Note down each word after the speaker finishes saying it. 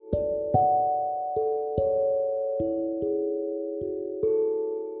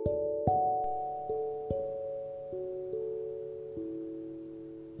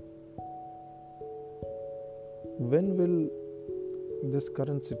this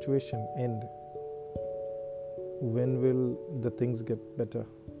current situation end? When will the things get better?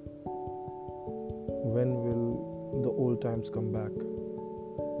 When will the old times come back?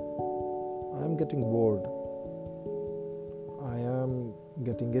 I am getting bored. I am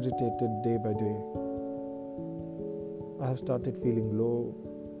getting irritated day by day. I have started feeling low.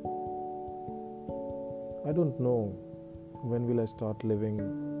 I don't know when will I start living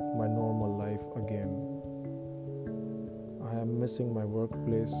my normal life again. I am missing my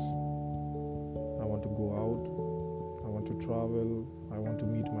workplace. I want to go out. I want to travel. I want to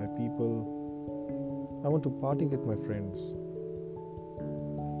meet my people. I want to party with my friends.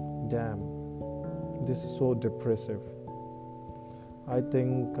 Damn, this is so depressive. I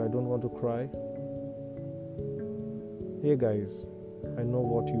think I don't want to cry. Hey guys, I know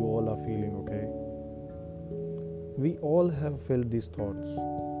what you all are feeling, okay? We all have felt these thoughts.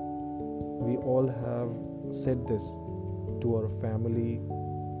 We all have said this to our family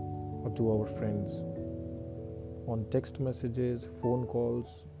or to our friends on text messages, phone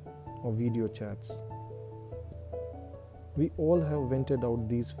calls, or video chats. We all have vented out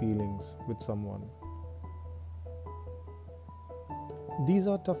these feelings with someone. These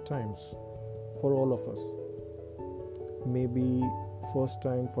are tough times for all of us. Maybe first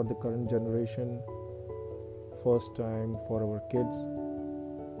time for the current generation, first time for our kids,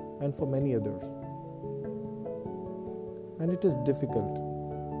 and for many others. And it is difficult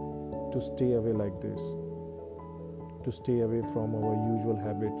to stay away like this, to stay away from our usual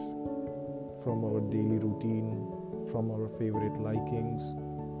habits, from our daily routine, from our favorite likings.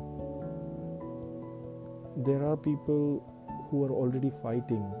 There are people who are already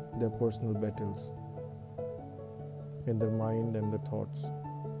fighting their personal battles in their mind and their thoughts.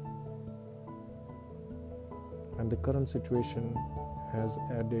 And the current situation has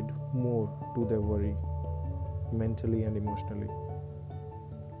added more to their worry, mentally and emotionally.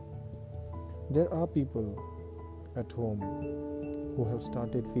 There are people at home who have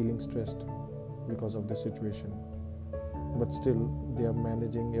started feeling stressed because of this situation, but still they are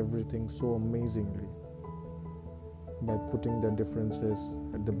managing everything so amazingly by putting their differences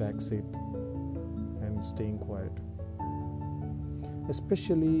at the back seat and staying quiet.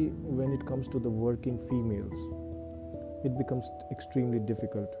 Especially when it comes to the working females, it becomes extremely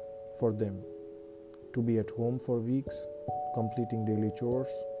difficult for them to be at home for weeks, completing daily chores,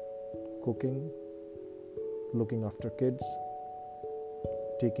 cooking, looking after kids,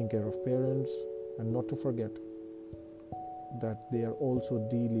 taking care of parents, and not to forget that they are also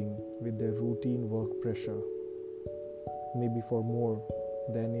dealing with their routine work pressure, maybe for more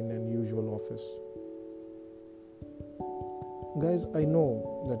than in an usual office. Guys, I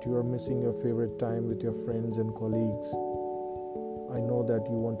know that you are missing your favorite time with your friends and colleagues. I know that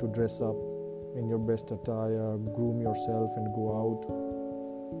you want to dress up in your best attire, groom yourself and go out.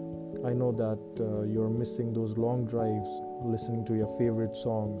 I know that you're missing those long drives listening to your favorite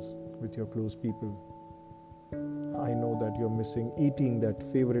songs with your close people. I know that you're missing eating that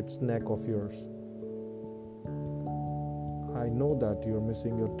favorite snack of yours. I know that you're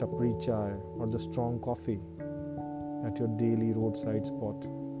missing your tapri chai or the strong coffee at your daily roadside spot.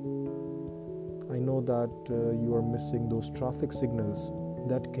 I know that you are missing those traffic signals,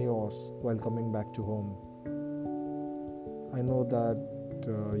 that chaos while coming back to home. I know that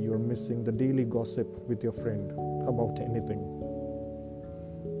you are missing the daily gossip with your friend about anything.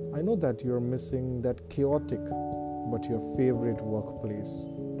 I know that you are missing that chaotic but your favorite workplace.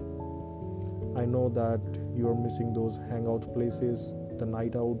 I know that you are missing those hangout places, the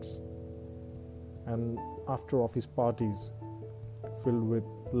night outs, and after office parties filled with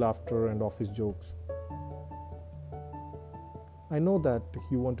laughter and office jokes. I know that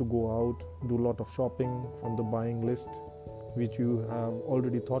you want to go out, do a lot of shopping from the buying list, which you have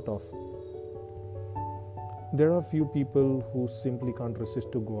already thought of. There are few people who simply can't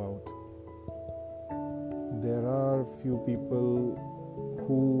resist to go out. There are few people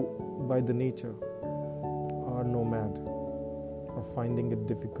who, by the nature, are nomad or finding it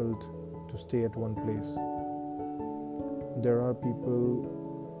difficult to stay at one place. There are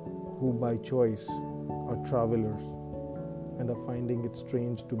people who by choice are travelers and are finding it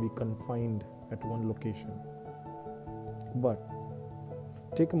strange to be confined at one location. But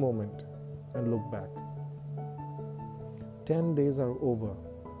take a moment and look back. 10 days are over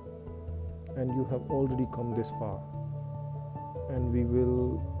and you have already come this far, and we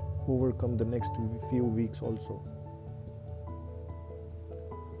will overcome the next few weeks also.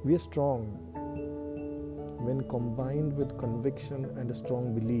 We are strong. When combined with conviction and a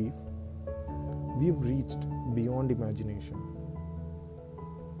strong belief, we've reached beyond imagination.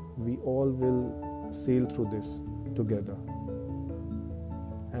 We all will sail through this together.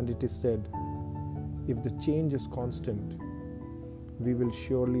 And it is said, if the change is constant, we will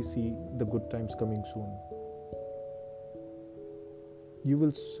surely see the good times coming soon. You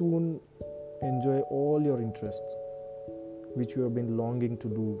will soon enjoy all your interests, which you have been longing to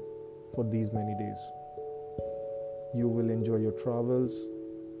do for these many days. You will enjoy your travels.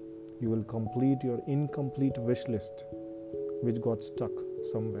 You will complete your incomplete wish list, which got stuck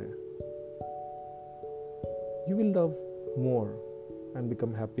somewhere. You will love more and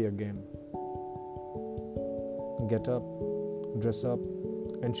become happy again. Get up, dress up,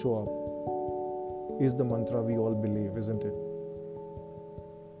 and show up is the mantra we all believe, isn't it?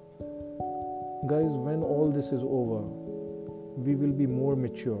 Guys, when all this is over, we will be more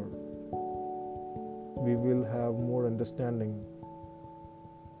mature. We will have more understanding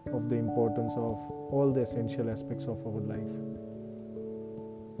of the importance of all the essential aspects of our life.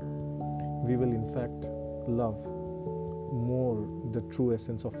 We will in fact love more the true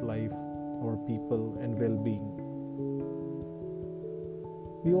essence of life, our people and well-being.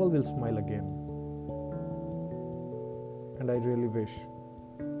 We all will smile again. And I really wish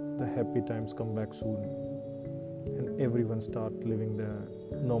the happy times come back soon and everyone start living their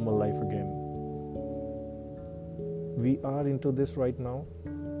normal life again. We are into this right now,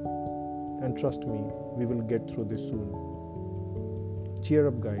 and trust me, we will get through this soon. Cheer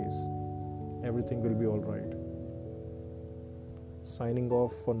up, guys. Everything will be all right. Signing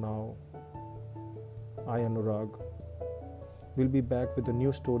off for now. I, Anurag, will be back with a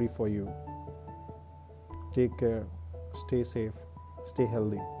new story for you. Take care, stay safe, stay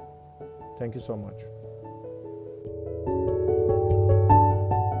healthy. Thank you so much.